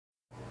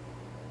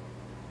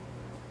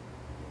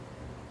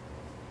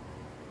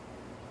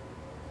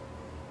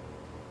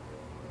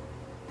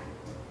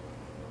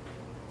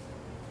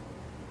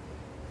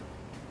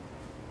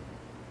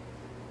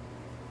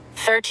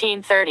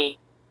1330.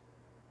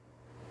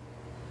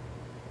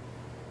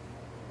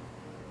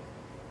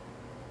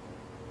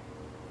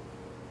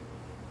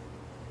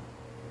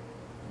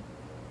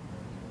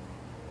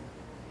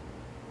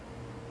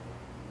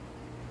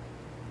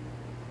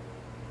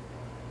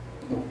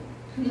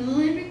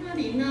 Hello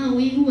everybody, now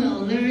we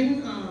will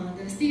learn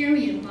the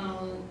theory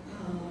about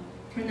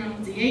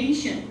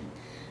pronunciation.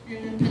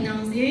 And the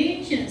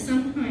pronunciation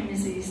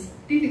sometimes is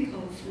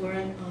difficult for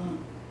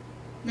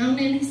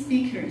non-native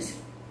speakers.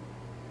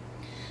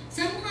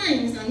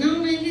 Sometimes a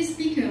non-native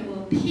speaker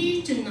will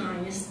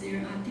Pidginize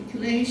their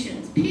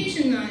articulations.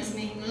 Pidginize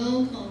means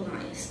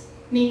localize,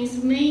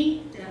 means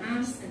make the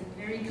accent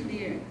very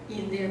clear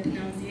in their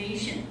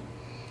pronunciation.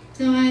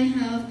 So I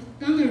have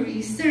done a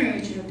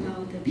research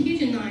about the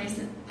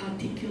Pidginized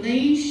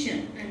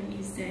articulation, and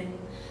it's an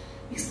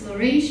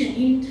exploration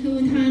into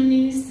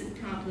Chinese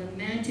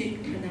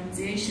problematic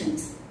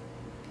pronunciations.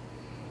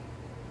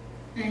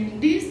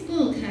 And this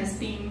book has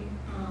been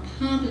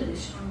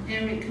published on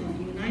ERIC of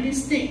the United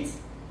States.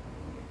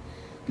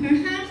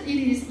 Perhaps it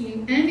is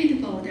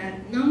inevitable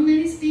that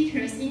non-native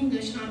speakers'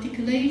 English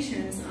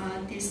articulations are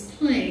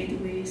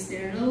displayed with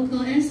their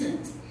local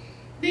accents,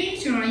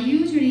 which are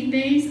usually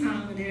based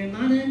on their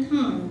mother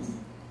tongues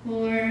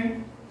or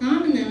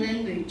dominant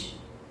language.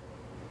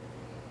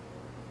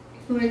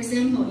 For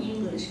example,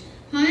 English.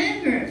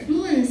 However,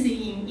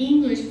 fluency in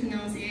English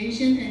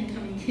pronunciation and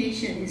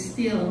communication is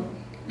still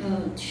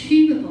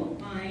achievable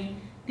by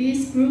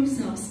these groups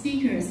of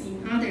speakers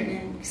in other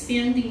and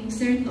expanding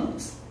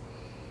circles.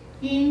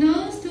 In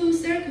those two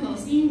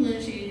circles,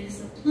 English is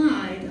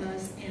applied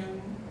as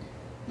an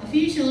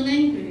official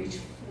language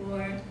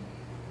for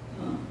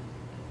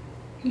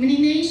many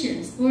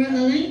nations, or a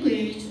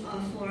language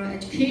for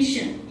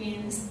education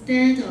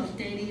instead of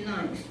daily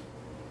life.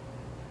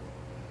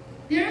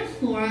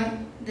 Therefore,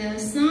 the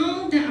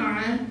sounds that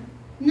are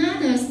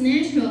not as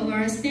natural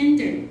or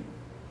standard,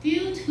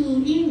 due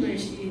to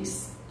English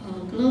is a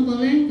global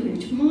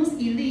language, most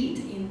elite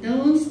in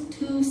those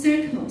two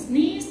circles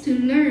needs to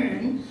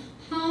learn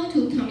how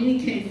to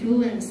communicate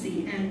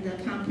fluency and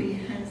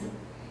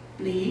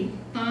comprehensibly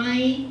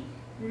by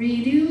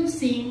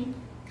reducing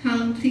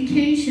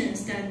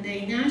complications that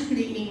they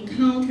naturally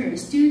encounter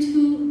due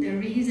to the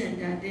reason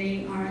that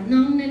they are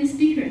non-native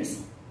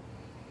speakers.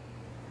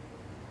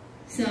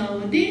 So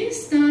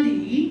this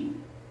study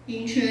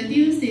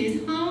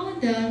introduces how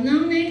the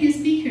non-native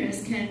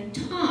speakers can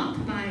talk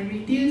by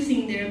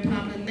reducing their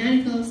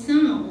problematical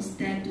sounds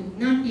that do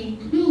not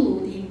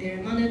include in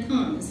their mother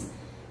tongues,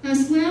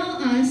 as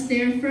well as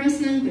their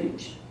first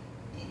language.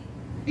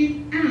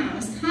 It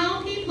asks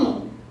how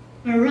people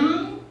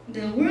around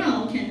the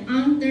world can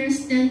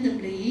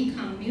understandably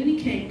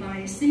communicate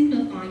by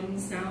simplifying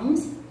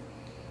sounds,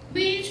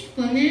 which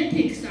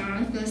phonetics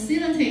are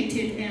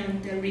facilitated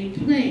and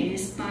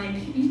replaced by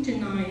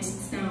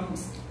Pidginized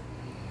sounds.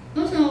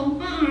 Also,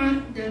 what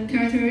are the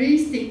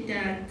characteristics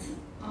that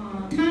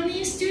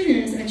Chinese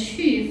students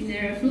achieve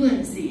their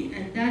fluency,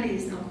 and that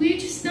is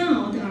which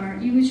sounds are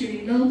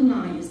usually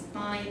localized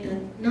by the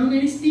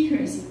non-native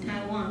speakers in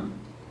Taiwan.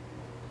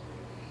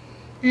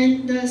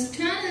 And the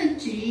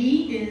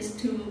strategy is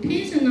to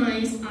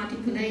Pidginize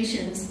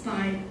articulations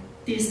by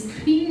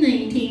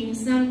discriminating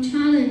some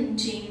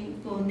challenging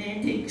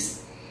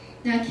phonetics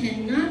that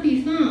cannot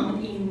be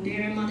found in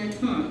their mother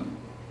tongue.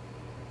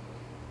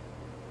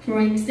 For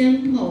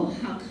example,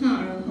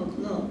 Hakka or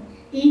Hoklo.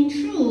 In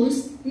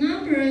truth,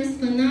 numerous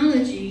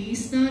phonology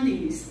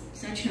studies,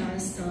 such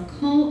as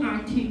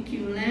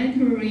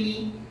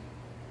co-articulatory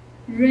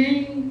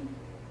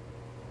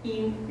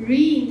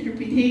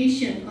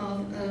reinterpretation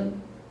of a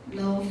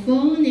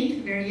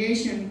lophonic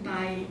variation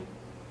by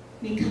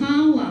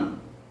Mikawa,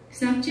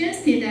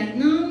 suggested that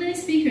non-native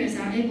speakers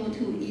are able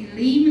to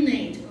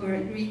eliminate or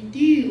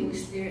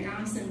reduce their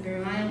accent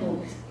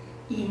variables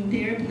in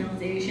their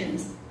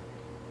pronunciations.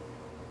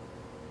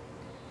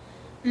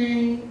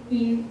 And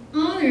in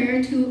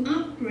order to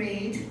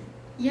upgrade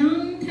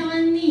young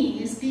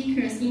Taiwanese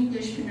speakers'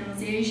 English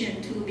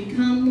pronunciation to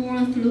become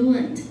more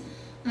fluent,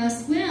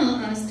 as well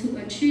as to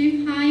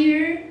achieve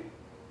higher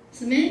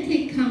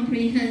semantic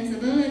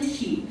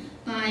comprehensibility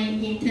by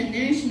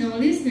international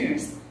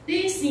listeners,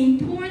 it is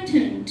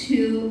important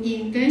to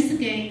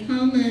investigate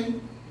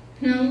common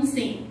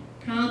pronouncing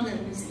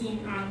problems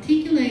in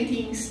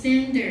articulating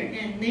standard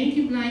and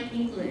native-like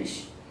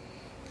English.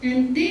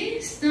 And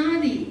this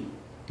study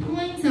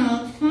points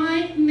out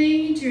 5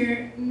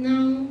 major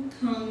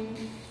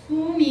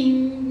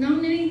non-conforming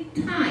non-native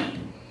types.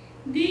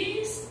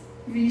 This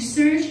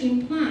research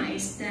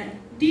implies that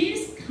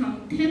this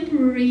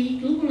contemporary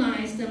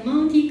globalized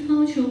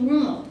multicultural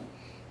world,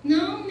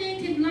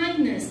 non-native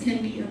likeness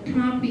can be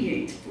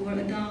appropriate for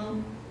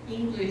adult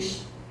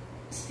English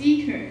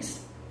speakers.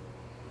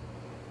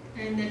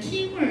 And the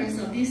keywords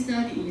of this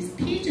study is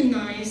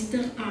Pidginized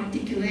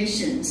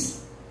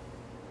articulations,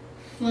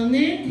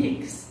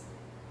 phonetics,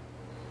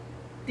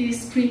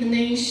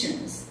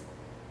 discriminations,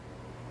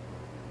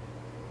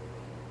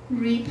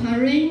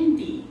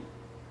 reparendi,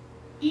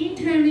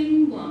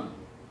 interlingual,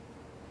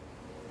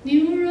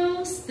 neural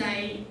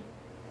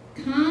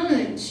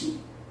neuropsychology.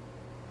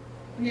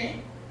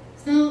 Okay,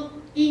 so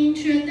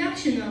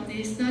introduction of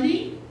this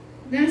study,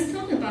 let's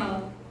talk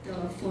about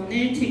the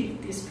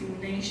phonetic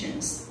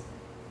discriminations.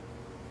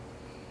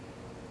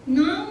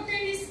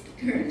 Non-native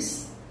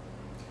speakers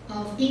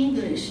of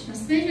English,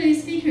 especially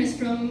speakers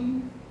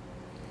from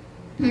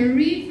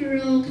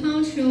peripheral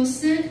cultural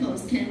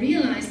circles, can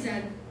realize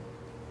that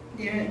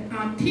their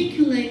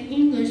articulate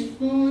English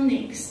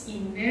phonics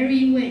in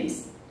various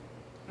ways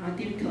are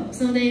difficult.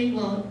 So they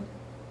will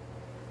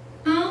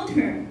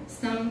alter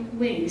some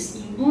ways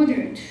in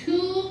order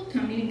to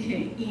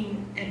communicate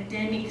in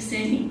academic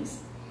settings.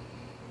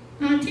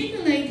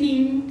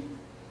 Articulating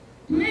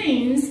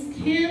planes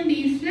can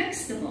be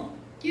flexible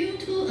due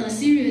to a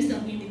series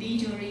of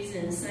individual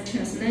reasons, such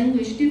as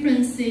language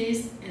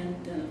differences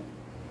and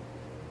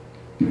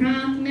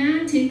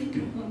pragmatic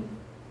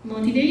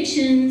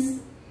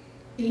motivations,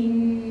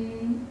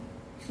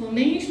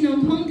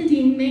 informational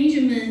quantity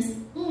measurements,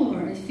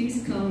 or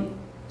physical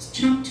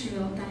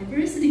structural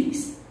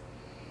diversities.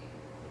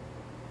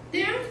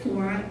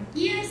 Therefore,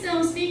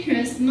 ESL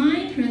speakers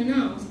might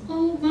pronounce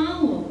all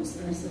vowels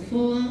as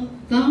four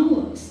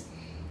vowels,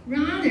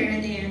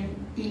 rather than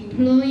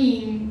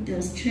employing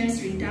the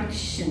stress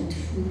reduction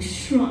to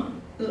shrunk.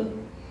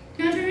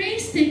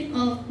 Characteristic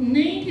of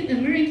Native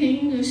American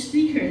English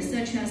speakers,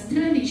 such as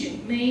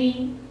television,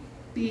 may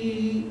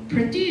be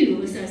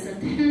produced as a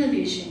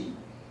television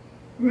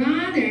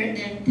rather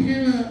than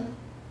television,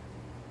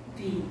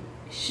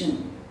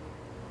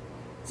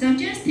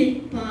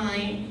 suggested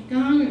by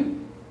Garner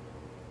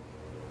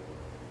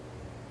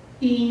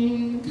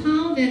in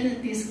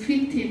Calvet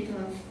Descriptive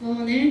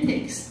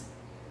phonetics.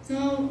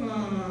 So,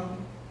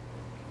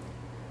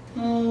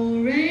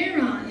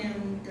 Torreira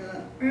and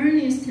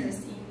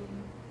Ernestus in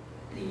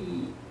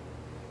the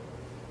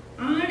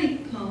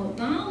article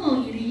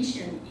Vowel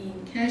Elision in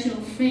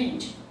Casual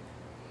French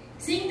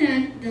think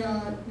that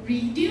the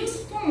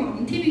reduced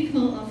form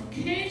typical of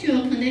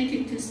casual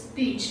connected to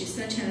speech,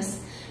 such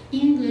as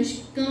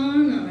English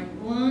Ghana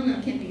and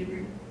Wana, can be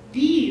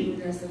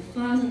viewed as the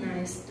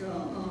fossilized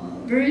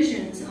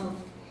versions of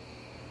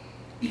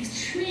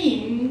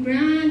extreme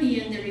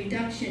gradient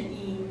reduction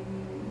in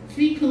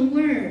frequent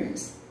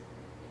words,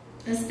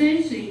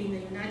 especially in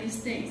the United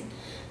States.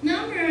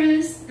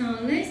 Numerous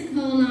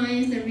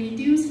lexicalized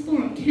reduced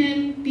form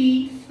can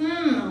be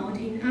found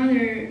in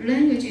other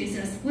languages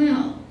as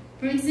well.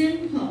 For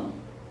example,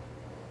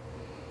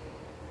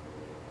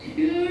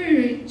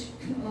 Turkic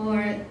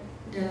or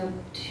the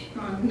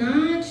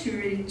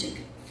Naturalic,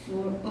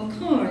 of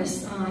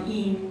course,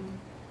 in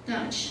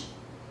Dutch.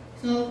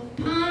 So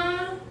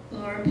pa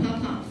or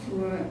papa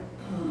for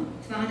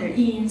father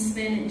in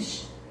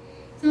Spanish.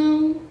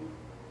 So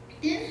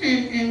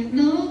Denham and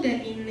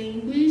Lobeck in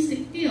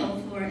linguistic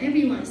field for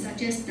everyone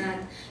suggest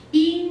that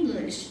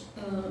English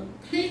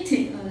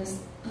critic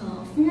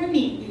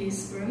forming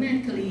is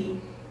grammatically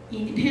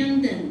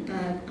independent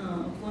but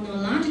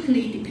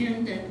phonologically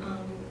dependent on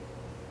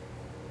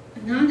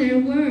another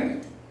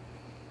word.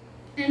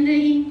 And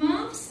they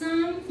involve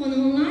some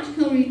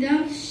phonological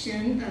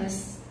reduction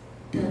as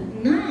the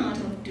not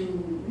of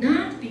do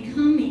not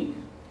becoming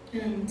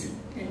and to,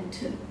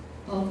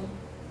 of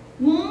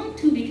want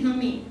to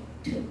becoming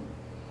to,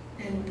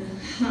 and the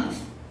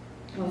have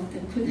of the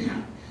could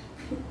have.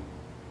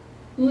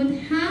 Would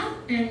have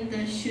and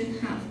the should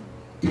have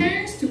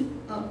turns to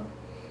up.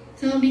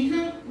 So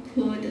become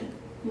could,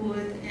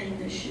 would, and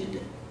the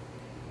should.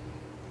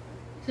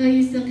 So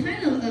it's a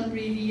kind of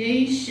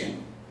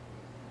abbreviation.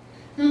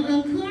 So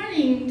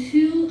according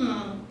to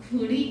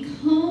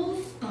Kulikov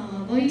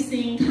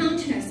voicing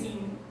contrast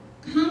in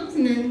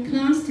consonant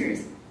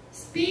clusters,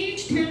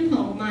 speech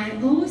tempo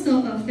might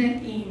also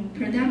affect in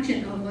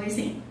production of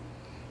voicing.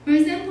 For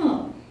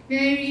example,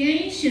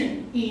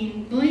 variation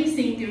in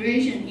voicing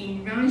duration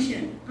in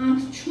Russian,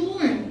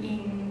 obstruent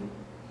in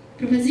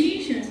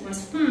prepositions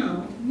was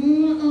found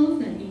more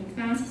often in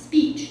fast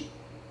speech.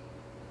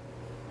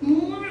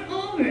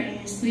 Moreover,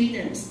 in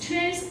Sweden,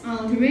 stress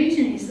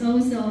alteration is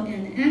also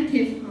an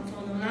active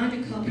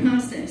phonological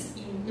process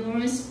in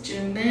North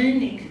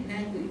Germanic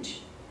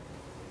language.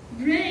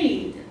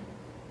 Braid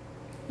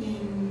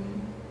in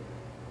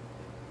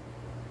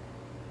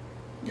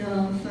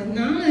the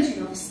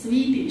phonology of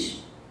Swedish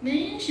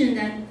mentioned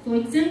that, for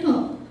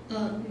example,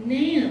 a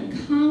name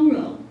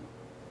Karol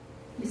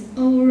is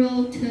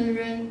oral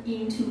turned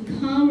into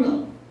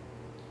Karol,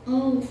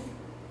 of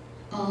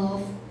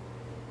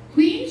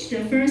which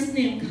the first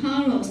name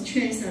Karol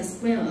stress as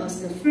well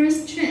as the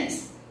first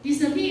stress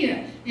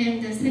disappear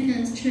and the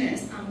second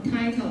stress on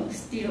title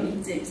still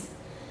exists.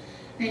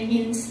 And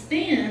in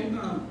Spain,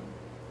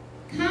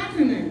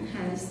 Catalan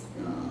has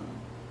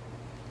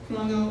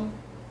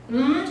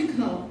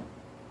phonological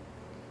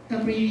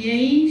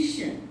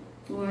abbreviation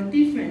for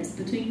difference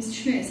between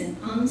stressed and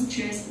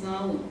unstressed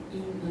vowel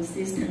in a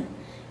system,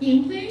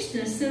 in which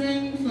the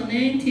 7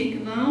 phonetic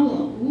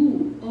vowel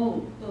U,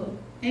 O,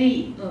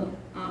 A,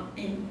 R,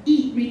 and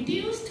E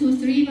reduced to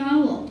 3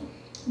 vowels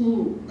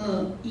U,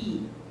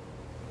 E,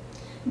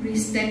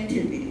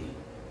 respectively.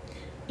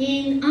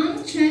 in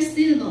unstressed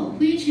syllable,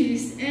 which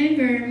is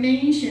ever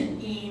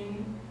mentioned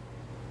in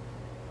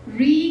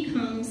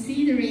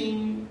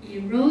reconsidering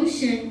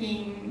erosion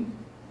in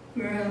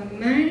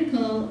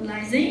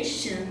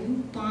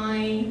grammaticalization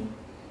by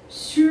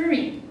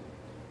Shuring.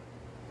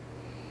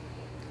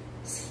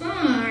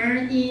 Far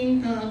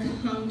in a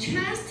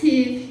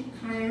contrastive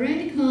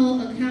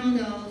hierarchical account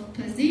of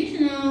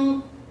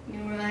positional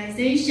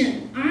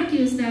neuralization,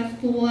 argues that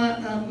for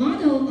a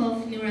model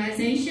of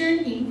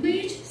neuralization in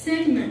which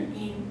segment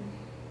in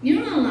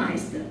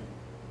neuralized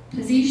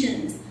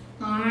positions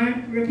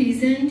are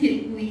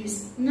represented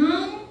with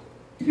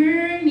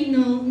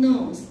non-terminal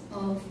nodes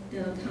of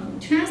the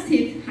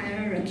contrastive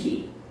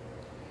hierarchy.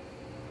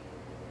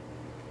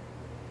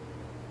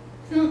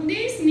 So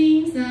this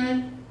means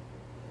that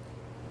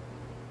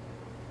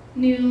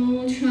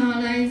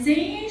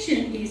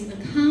neutralization is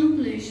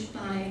accomplished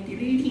by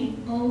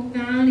deleting all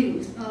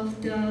values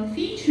of the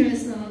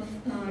features of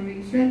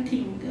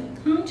reflecting the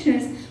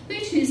contrast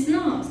which is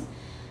lost,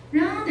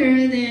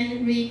 rather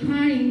than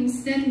requiring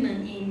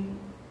segment in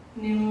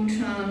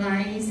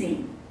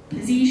neutralizing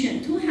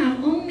position to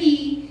have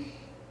only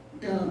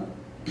the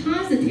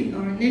positive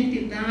or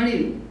negative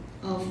value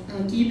of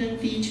a given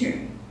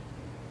feature.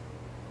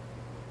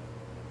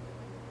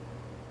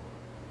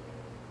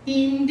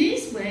 In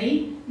this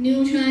way,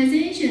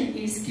 neutralization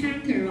is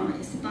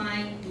characterized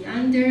by the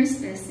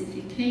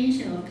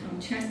under-specification of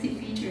contrastive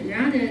features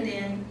rather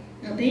than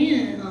a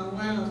ban on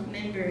one of the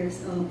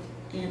members of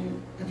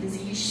an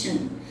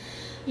opposition.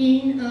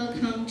 In a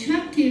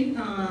constructive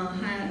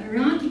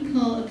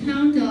hierarchical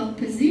account of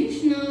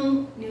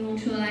positional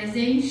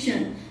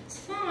neutralization,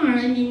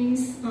 SFAR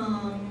means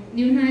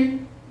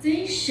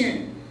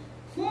neutralization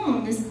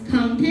forms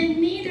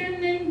contain neither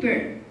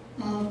member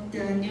of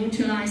the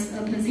neutralized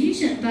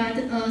opposition, but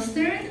a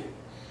third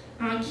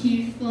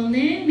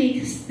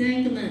archiphonemic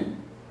segment.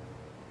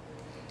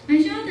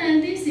 I show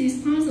that this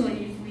is possible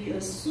if we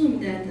assume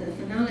that the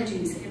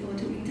phonology is able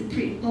to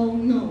interpret all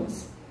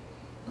nodes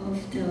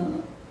of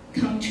the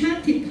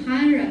contractive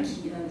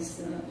hierarchy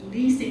as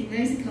illicit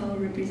lexical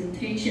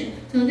representation.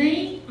 So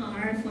they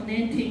are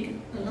phonetic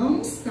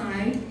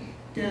alongside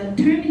the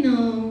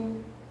terminal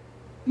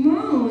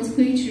modes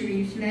which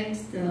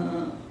reflects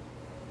the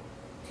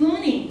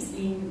phonemes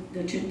in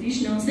the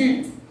traditional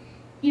sense.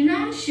 In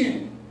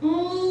Russian,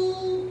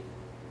 all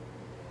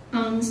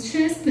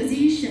unstressed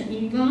positions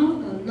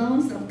involve a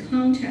loss of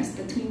contrast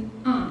between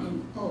R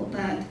and O,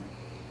 but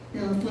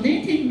the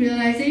phonetic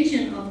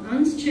realization of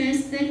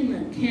unstressed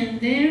segment can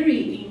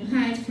vary in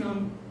height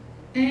from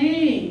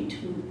A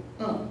to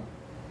O.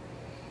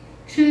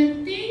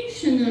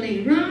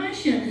 Traditionally,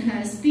 Russian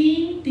has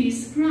been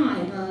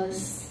described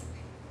as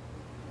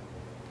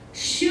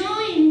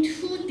showing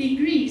 2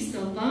 degrees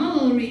of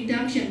vowel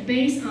reduction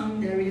based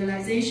on the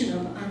realization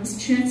of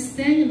unstressed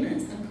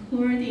segments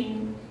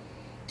according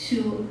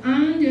to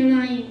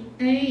underlying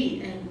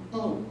A and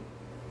O.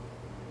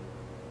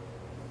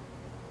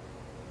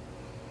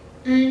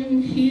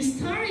 And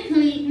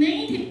historically,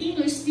 native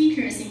English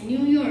speakers in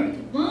New York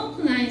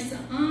vocalized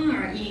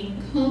R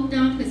in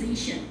called-down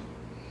position,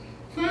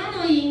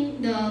 following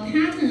the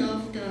pattern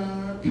of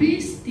the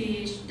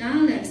prestige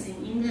dialects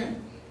in England,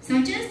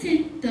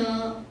 suggested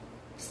the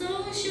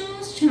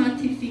social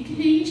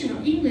stratification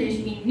of English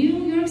in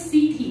New York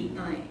City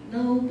by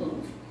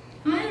Loboff.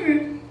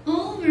 However,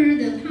 over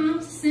the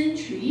past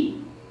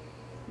century,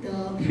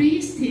 the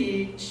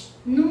prestige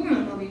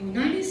norm of the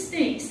United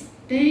States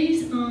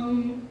based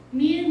on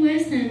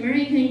Midwestern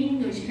American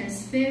English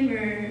has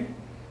favored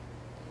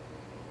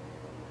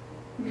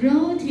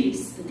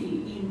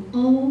rhoticity in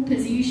all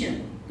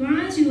positions,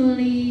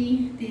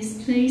 gradually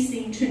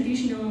displacing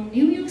traditional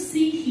New York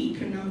City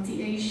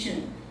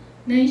pronunciation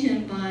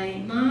mentioned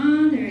by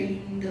Mother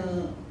in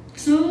the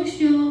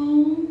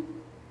social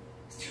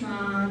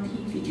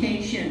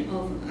stratification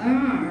of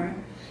R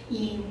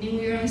in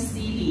New York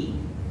City.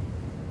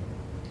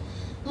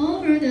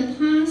 Over the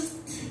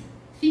past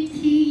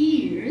 50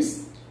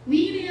 years,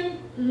 William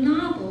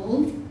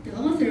Loboff, the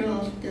author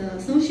of the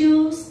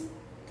Social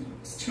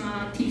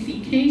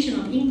Stratification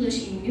of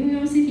English in New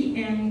York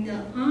City, and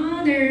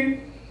other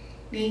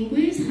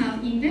linguists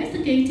have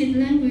investigated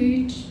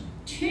language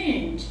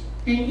change,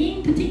 and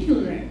in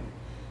particular,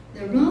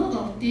 the role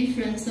of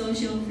different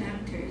social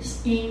factors,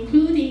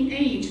 including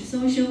age,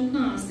 social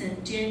class,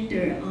 and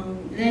gender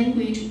on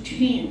language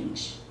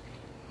change.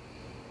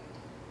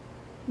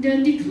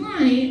 The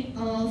decline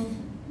of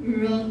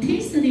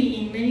rhoticity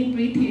in many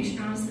British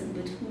accents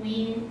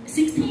between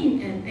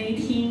 16th and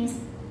 18th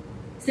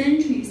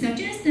century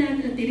suggests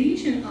that a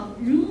deletion of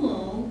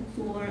rule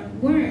for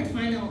word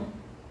final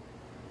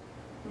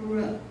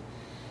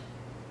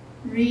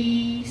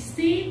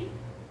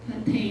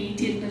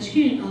precipitated a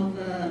chain of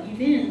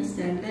events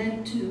that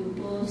led to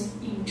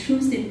both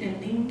intrusive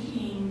and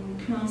linking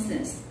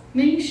process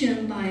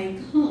mentioned by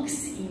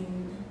Cox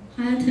in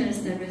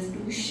hiatus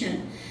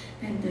resolution,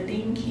 and the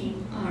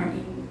linking are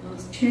in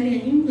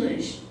Australian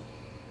English.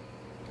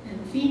 And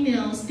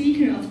female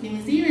speaker of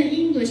New Zealand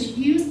English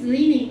used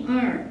leaning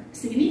R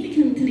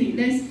significantly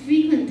less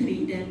frequently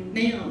than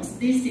males.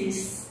 This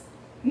is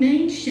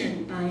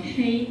mentioned by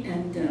Hay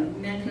and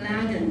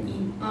McLagan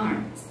in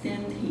Art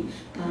Stanley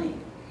by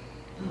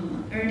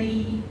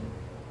early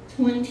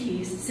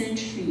 20th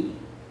century.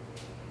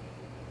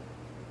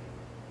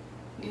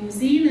 New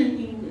Zealand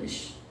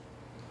English.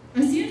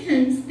 As you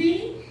can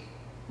see,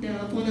 the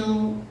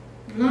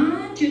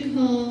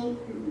phonological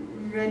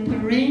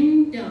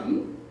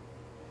referendum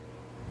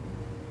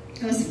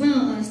as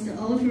well as the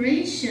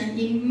alteration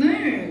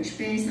emerge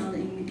based on the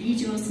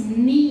individual's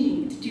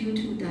need due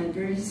to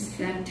diverse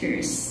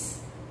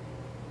factors.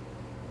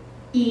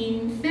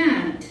 In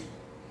fact,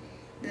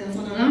 the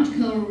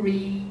phonological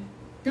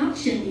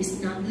reduction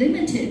is not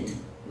limited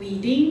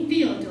within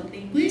field of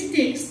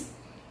linguistics,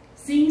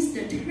 since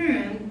the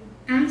term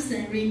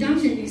accent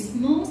reduction is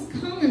most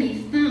commonly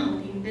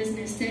found in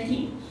business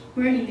setting,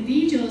 where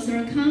individuals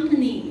or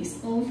companies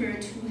offer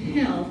to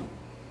help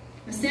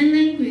a sign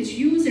language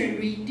user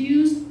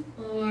reduce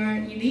or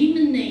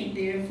eliminate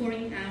their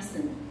foreign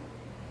accent.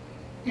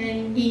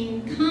 And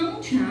in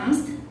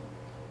contrast,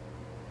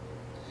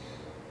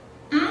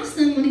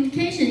 accent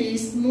modification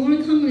is more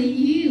commonly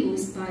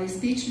used by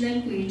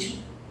speech-language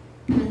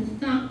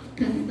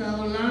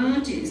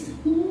pathologists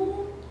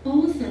who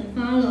often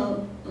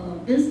follow a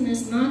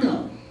business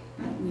model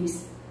but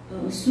with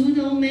a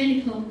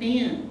pseudo-medical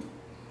bent.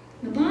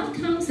 The above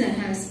concept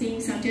has been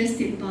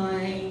suggested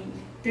by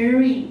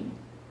Daring,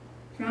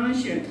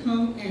 Fraser,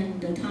 Kong,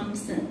 and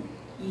Thompson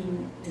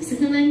in the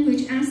second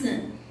language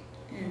accent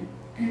and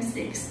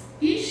ethics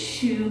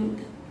issue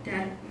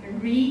that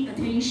merit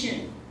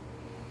attention.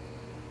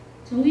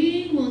 So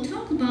we will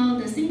talk about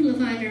the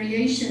simplified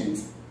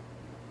variations.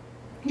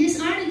 This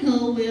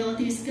article will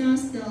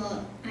discuss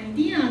the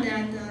idea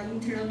that the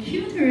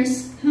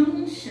interlocutors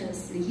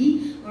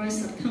consciously or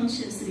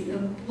subconsciously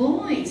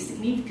avoid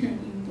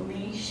significant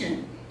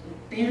information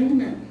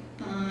abandonment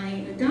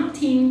by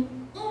adopting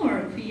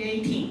or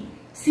creating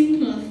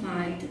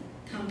simplified,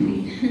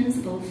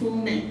 comprehensible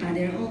format by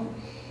their own.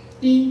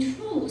 In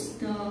truth,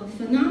 the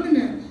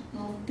phenomenon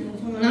of the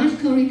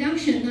phonological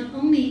reduction not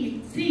only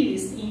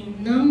exists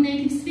in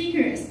non-native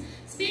speakers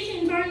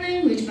speaking foreign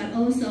language, but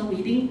also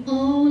within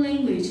all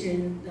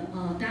languages,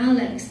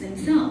 dialects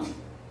themselves.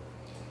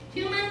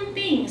 Human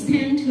beings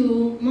tend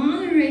to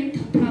moderate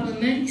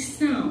problematic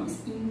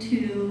sounds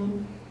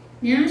into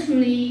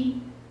naturally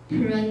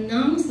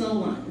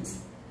pronounceable ones.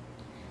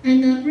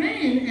 And the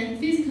brain and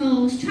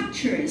physical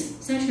structures,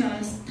 such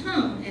as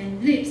tongue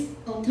and lips,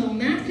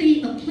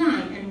 automatically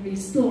apply and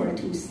restore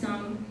to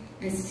some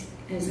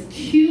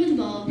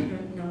executable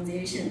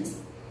pronunciations.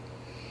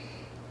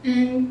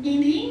 And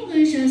in the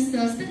English as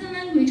the second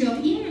language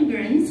of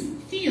immigrants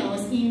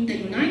fields in the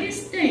United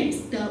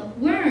States, the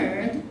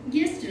word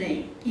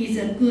yesterday is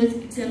a good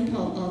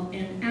example of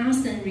an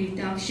accent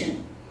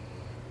reduction,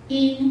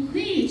 in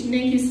which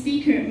native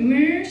speaker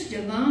merge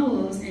the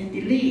vowels and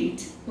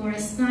delete or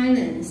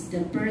silence the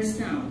birth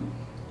sound,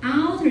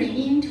 altering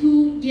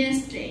into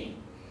yesterday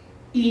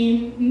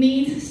in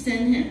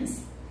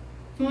mid-sentence.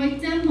 For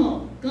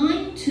example,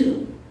 going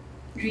to,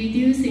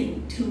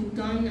 reducing to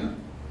gonna,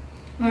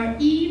 or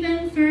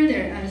even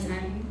further as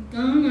I'm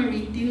gonna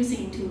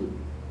reducing to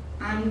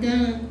I'm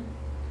gonna,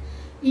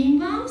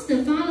 involves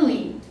the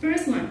following.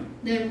 First one,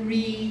 the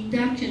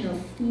reduction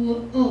of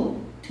full O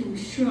to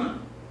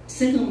shrunk.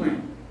 Second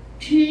one,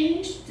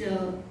 change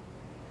the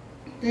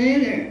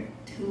velar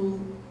to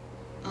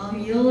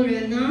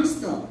alveolar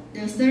nostril.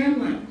 The third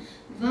one,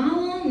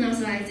 vowel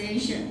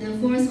nasalization. The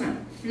fourth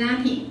one,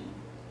 flapping.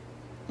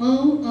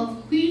 All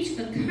of which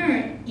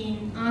occur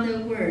in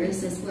other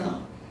words as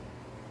well.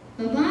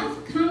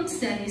 Above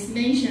concept is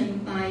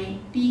mentioned by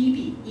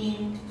Beebe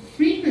in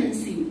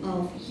frequency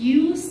of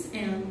use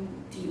and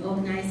the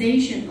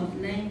organization of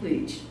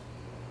language.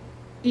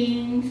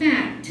 In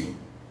fact,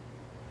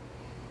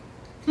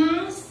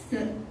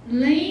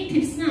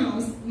 translative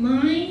sounds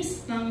might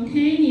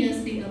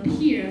spontaneously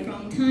appear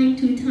from time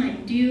to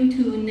time due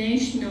to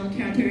national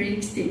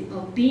characteristic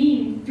of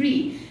being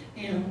free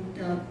and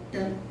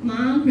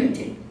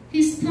democratic.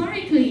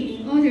 Historically,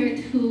 in order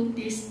to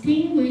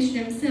distinguish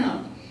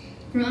themselves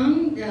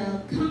from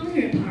the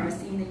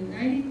counterparts in the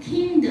United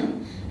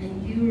Kingdom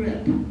and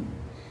Europe,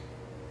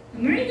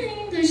 American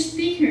English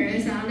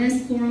speakers are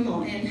less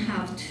formal and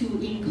have to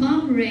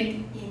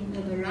incorporate in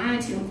a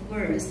variety of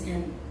words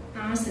and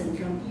accents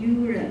from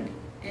Europe,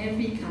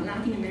 Africa,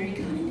 Latin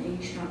America, and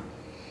Asia.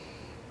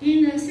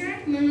 In the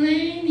third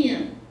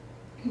millennium,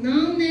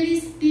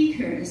 non-native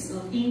speakers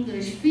of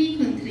English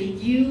frequently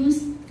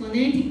use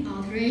phonetic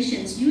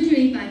alterations,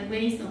 usually by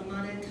ways of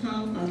mother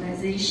tongue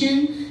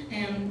fossilization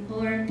and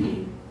or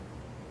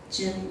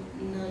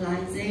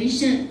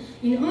Pidginalization,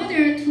 in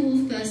order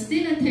to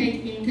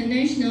facilitate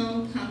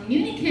international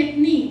communicative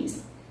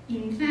needs.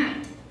 In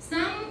fact,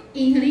 some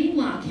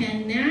interlingua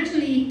can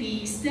naturally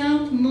be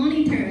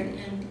self-monitored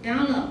and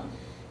developed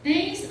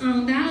based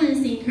on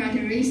balancing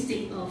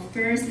characteristics of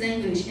first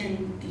language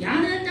and the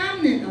other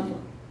dominant of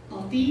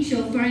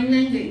official foreign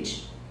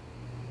language.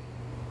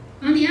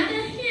 On the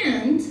other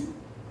hand,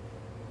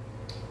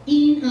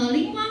 in a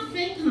lingua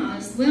franca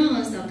as well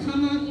as a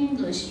common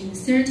English in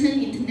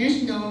certain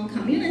international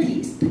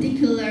communities.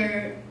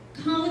 Particular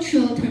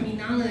cultural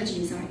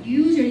terminologies are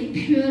usually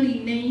purely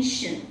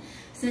mentioned,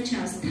 such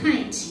as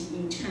Tai Chi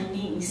in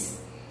Chinese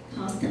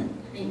custom,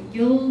 and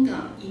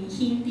yoga in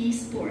Hindi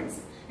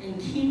sports,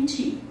 and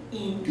kimchi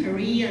in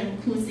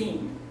Korean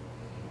cuisine.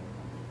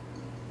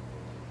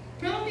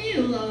 From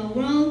view of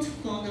world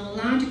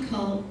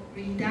phonological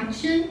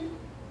reduction,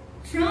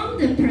 from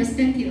the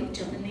perspective of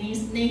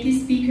Japanese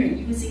native speaker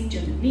using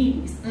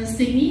Japanese, a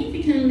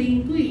significant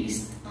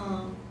linguist,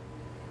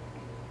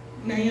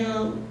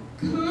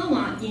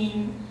 Mayakawa,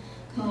 in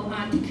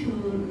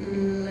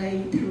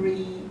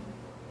co-articulatory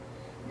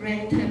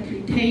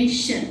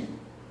reinterpretation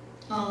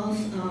of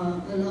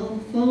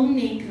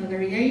allophonic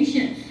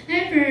variation,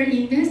 ever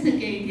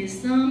investigated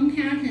some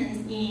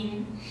patterns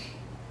in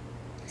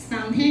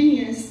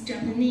spontaneous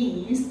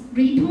Japanese,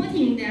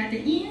 reporting that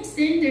in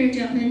standard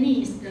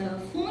Japanese, the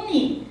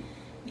phoneme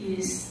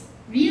is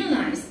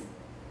realized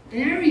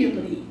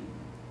variably,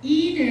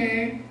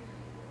 either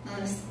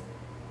as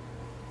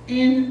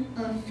an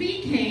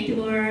affricate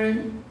or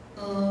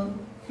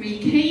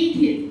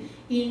fricated.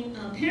 In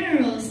a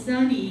parallel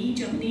study,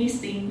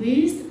 Japanese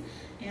linguist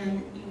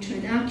and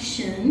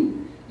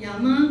introduction,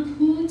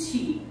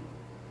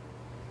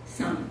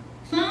 Yamaguchi-san,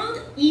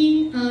 found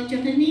in a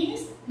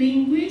Japanese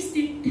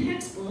linguistic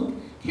textbook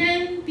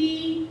can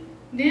be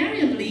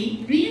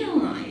variably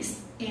realized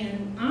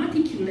and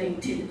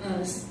articulated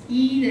as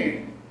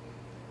either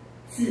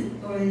zi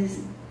or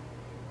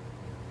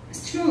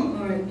strong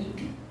or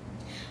weak,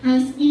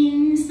 as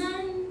in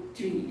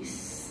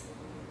sundries,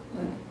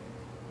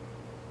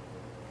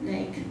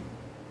 like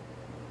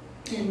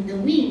in the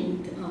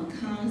wind or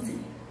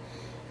consonant.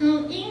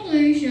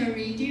 English are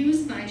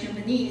reduced by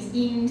Japanese.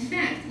 In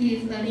fact,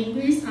 if a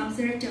linguist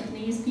observes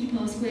Japanese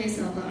people's ways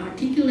of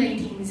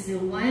articulating the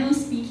while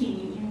speaking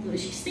in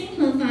English,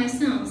 simplified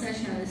sounds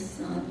such as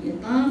the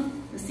above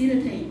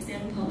facilitate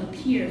example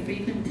appear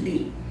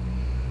frequently.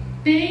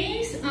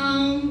 Based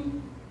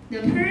on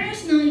the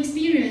personal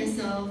experience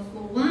of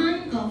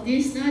one of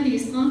these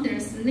studies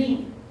authors,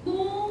 Lin,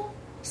 who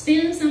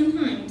spent some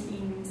time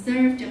in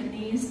served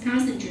Japanese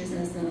passengers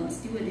as a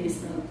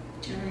stewardess of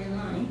China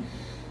Airlines,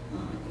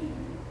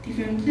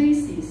 different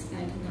places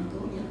like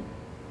Nagoya.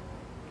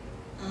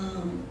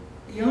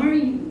 The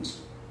orange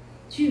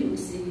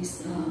juice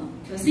is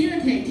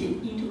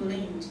facilitated into a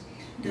range.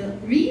 The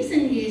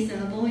reason is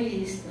the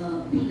voice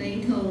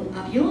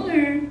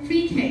palato-alveolar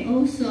fricate,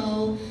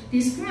 also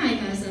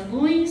described as a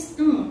voice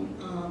tone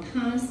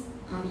past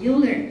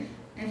alveolar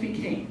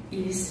fricate,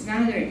 is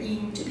rather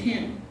in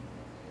Japan.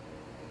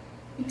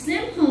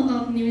 Example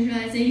of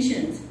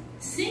neutralizations.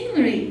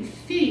 Similarly,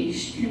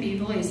 fish can be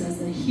voiced as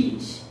a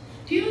hitch.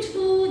 Due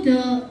to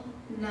the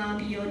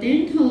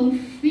labiodental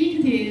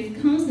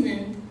fricative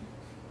consonant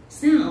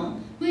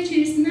sound, which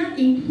is not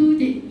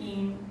included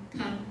in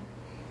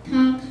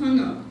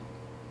katakana,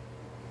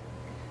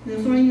 the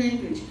foreign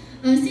language,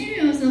 a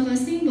series of a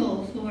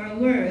symbol for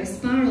words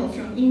borrowed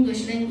from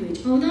English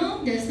language,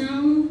 although the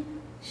sound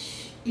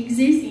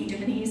exists in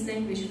Japanese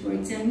language, for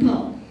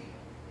example,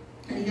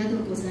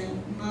 arigatou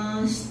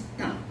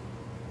gozaimashita,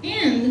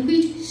 and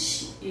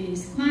which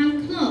is quite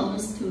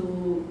close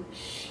to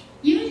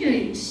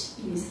usually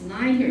is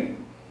lighter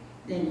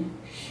than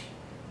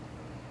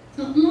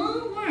so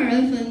long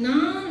word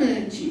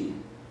phonology,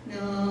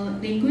 the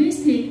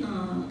linguistic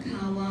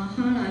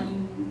Kawahara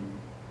in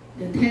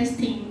the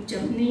testing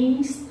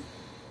Japanese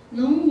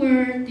long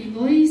word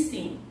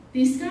devoicing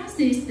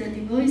discusses the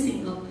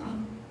devoicing of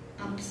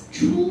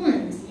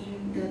obstruents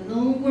in the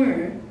long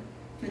word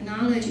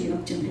phonology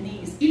of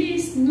Japanese. It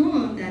is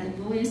known that the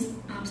voice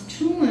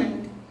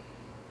obstruent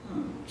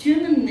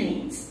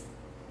germinates,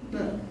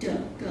 but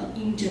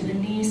in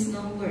Japanese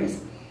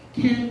loanwords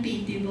can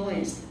be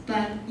devoiced,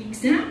 but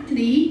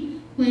exactly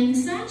when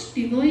such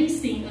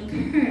devoicing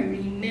occur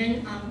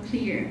remain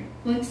unclear.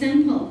 For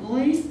example,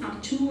 voice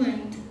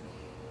obstruent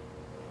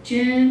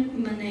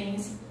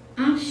germinates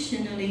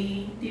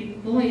optionally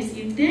devoiced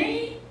if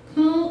they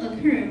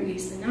co-occur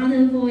with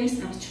another voice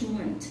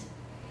obstruent.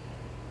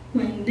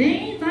 When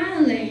they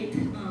violate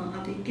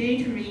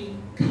obligatory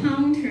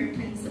counter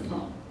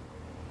principle.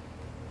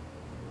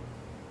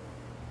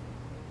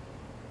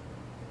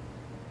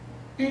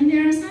 And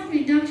there are some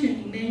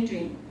reduction in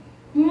Mandarin.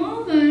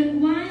 Moreover,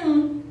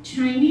 while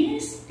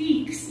Chinese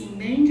speaks in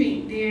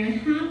Mandarin, their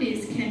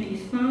habits can be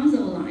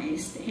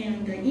fossilized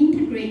and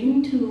integrate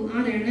into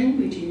other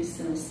languages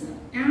as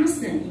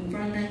accent in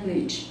foreign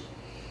language.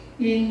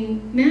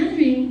 In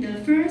Mandarin,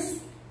 the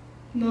first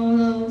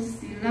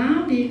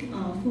monosyllabic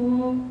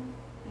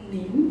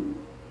phoneme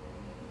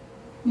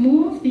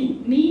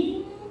morpheme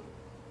means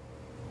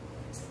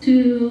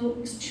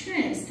to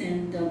stress,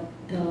 and the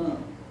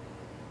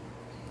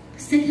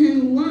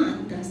second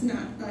one does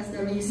not. As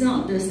a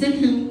result, the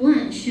second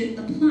one should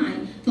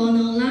apply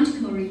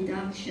phonological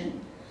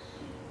reduction.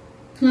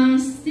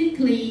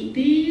 Classically,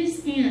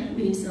 these end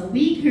with a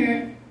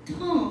weaker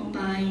tone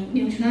by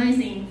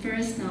neutralizing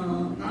first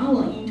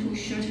vowel into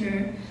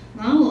shorter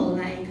vowel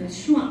like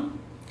schwa.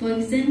 For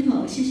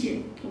example, 谢谢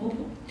婆婆、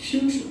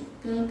叔叔、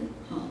哥哥，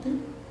好的，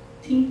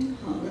听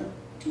好了，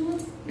桌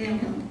子亮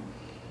亮的。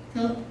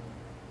So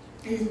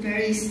it's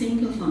very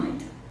simplified.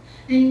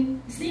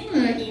 And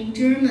similar in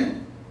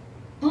German.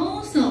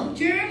 Also,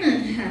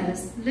 German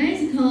has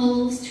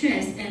lexical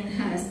stress and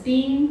has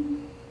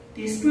been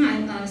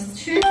described as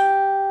stress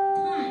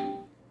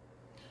time,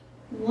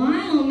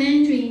 while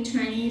Mandarin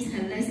Chinese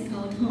has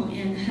lexical tone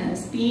and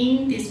has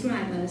been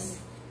described as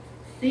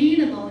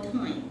syllable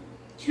time.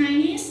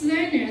 Chinese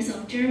learners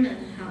of German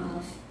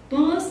have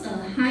both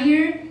a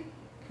higher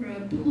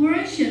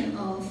proportion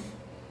of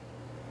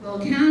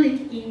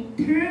vocalic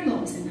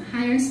intervals and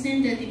higher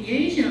standard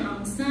deviation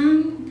on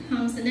some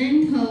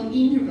consonantal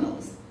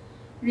intervals,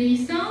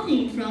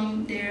 resulting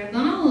from their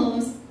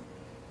vowels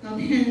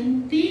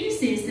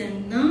apenthesis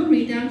and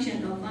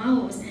non-reduction of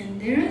vowels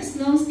and their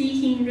slow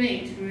speaking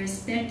rate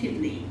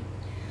respectively.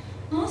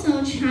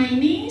 Also,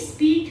 Chinese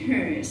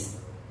speakers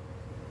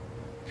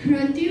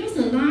produce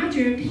a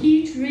larger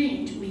pitch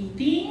range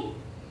within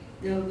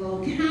the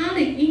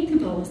vocalic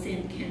intervals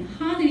and can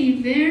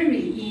hardly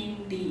vary in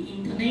the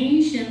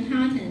intonation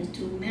patterns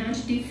to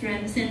match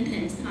different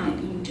sentence type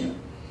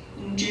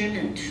in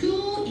German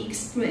to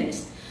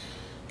express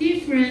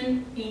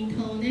different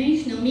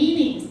intonational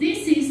meanings.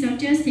 This is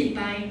suggested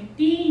by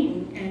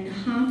Dean and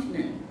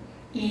Hoffman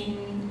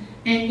in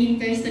an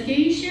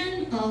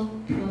investigation of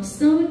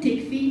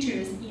prosodic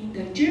features in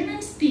the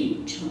German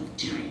speech of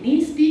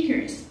Chinese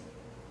speakers.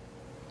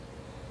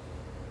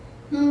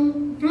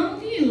 From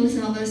views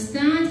of a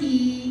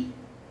study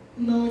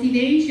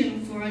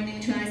motivation for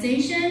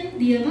neutralization,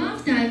 the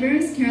above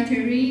diverse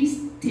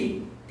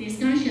characteristic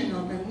discussion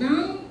of a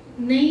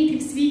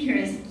non-native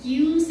speakers'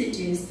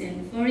 usages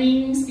and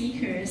foreign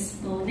speakers'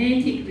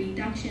 phonetic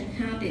reduction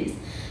habits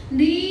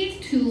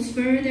lead to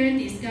further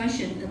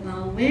discussion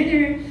about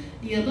whether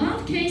the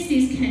above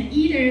cases can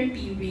either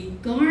be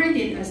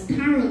regarded as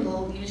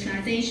terrible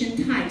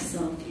neutralization types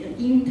of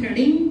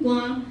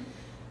interlingua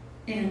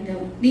and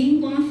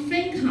lingua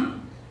franca,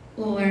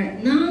 or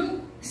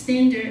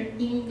non-standard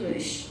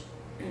English,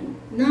 and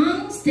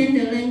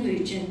non-standard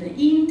language and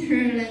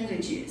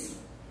interlanguages.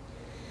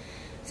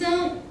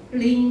 So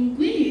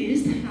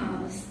linguists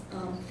has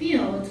a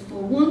field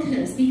for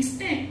workers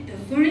expect the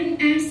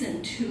foreign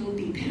accent to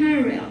be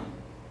parallel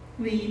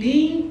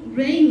within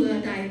regular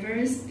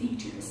diverse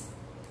features.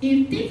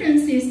 If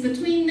differences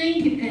between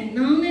native and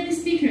non-native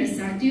speakers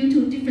are due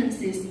to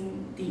differences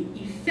in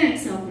the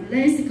effects of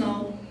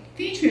lexical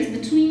features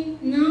between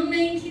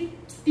non-native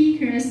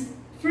speakers'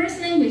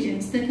 first language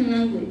and second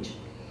language,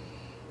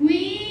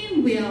 we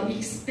will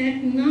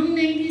expect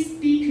non-native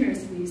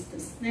speakers with the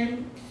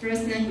same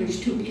first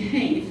language to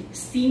behave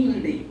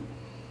similarly,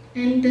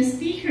 and the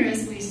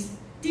speakers with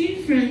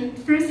different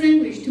first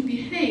language to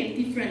behave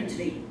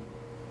differently.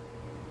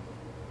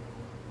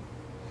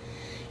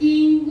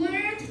 In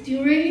Word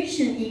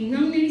Duration in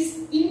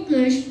Non-Native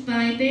English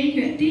by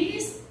Baker,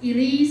 this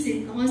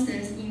elicits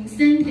authors'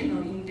 incentive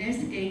of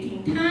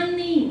investigating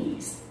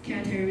Taiwanese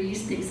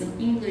characteristics of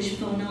English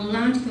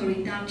phonological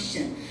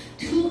reduction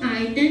to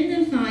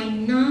identify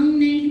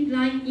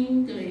non-native-like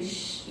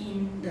English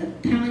in the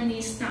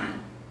Taiwanese style.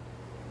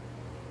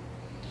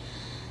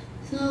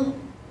 So,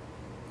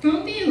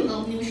 from view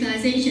of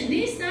neutralization,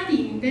 this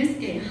study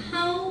investigates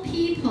how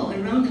people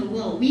around the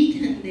world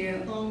weaken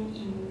their own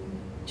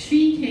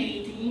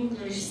intricate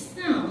English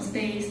sounds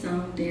based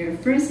on their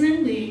first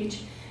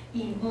language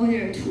in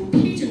order to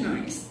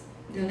pigeonize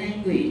the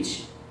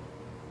language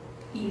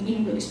in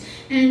English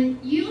and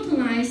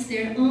utilize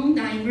their own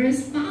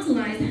diverse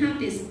fossilized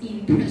habits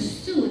in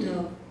pursuit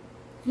of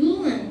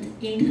fluent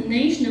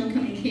international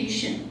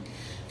communication.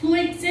 For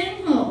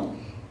example,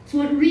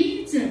 for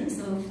reasons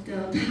of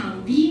the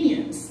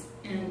convenience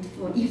and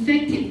for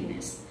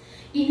effectiveness,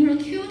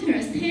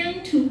 interlocutors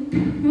tend to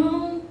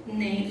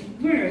pronate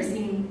words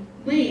in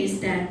ways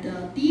that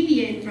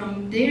deviate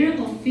from their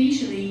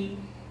officially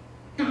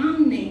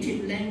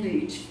dominated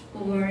language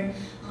or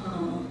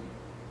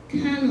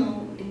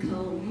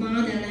canonical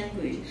mother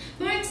language.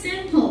 For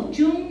example,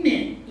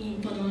 Zhongmen in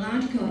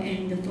phonological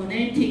and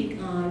phonetic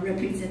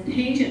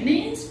representation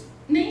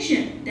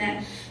mentioned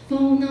that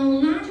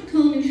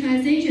phonological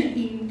neutralization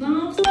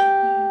involves the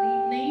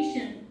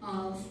elimination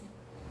of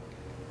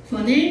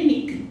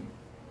phonemic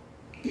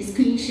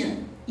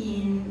distinction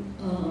in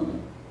a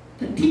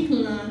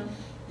particular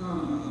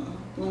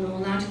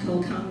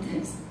phonological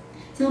context.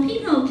 So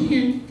people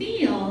can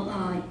feel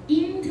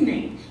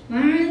intimate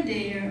while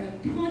their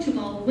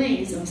approachable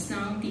ways of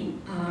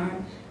sounding are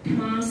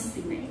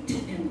proximate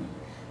and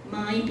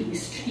might be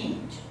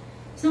strange.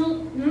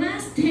 So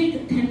let's take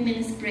a 10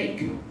 minutes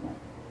break.